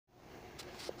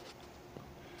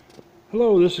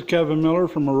Hello, this is Kevin Miller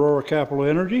from Aurora Capital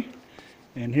Energy,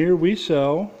 and here we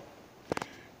sell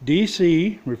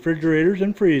DC refrigerators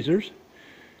and freezers.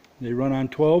 They run on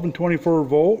 12 and 24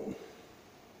 volt.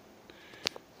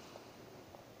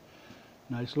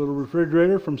 Nice little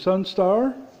refrigerator from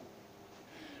Sunstar.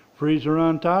 Freezer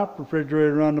on top,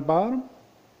 refrigerator on the bottom.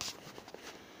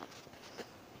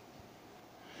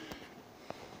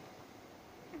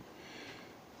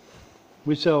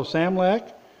 We sell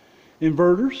Samlac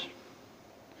inverters,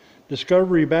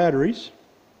 Discovery batteries,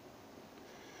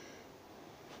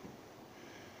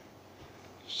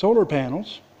 solar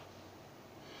panels,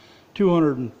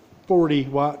 240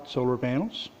 watt solar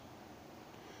panels,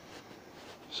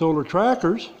 solar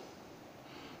trackers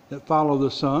that follow the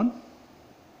sun,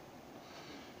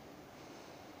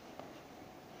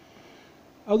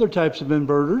 other types of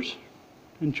inverters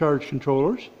and charge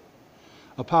controllers,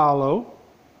 Apollo,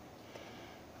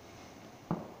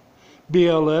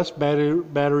 BLS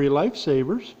battery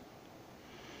lifesavers,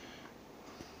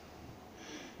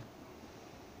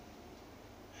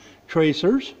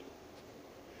 tracers,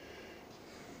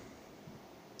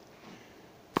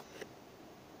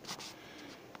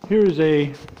 here is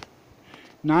a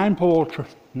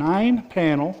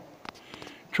 9-panel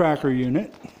tracker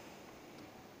unit.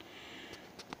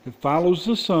 It follows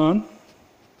the sun.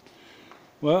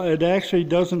 Well, it actually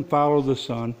doesn't follow the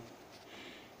sun.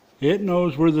 It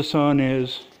knows where the sun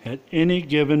is at any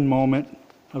given moment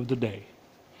of the day.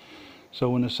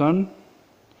 So when the sun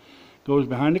goes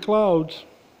behind the clouds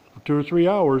for 2 or 3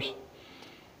 hours,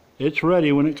 it's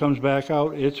ready. When it comes back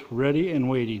out, it's ready and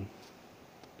waiting.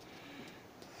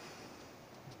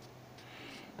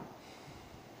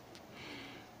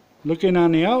 Looking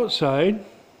on the outside,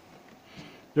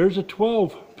 there's a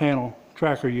 12-panel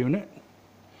tracker unit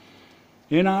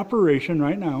in operation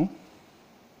right now.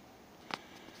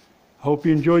 Hope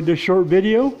you enjoyed this short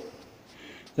video.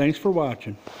 Thanks for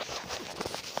watching.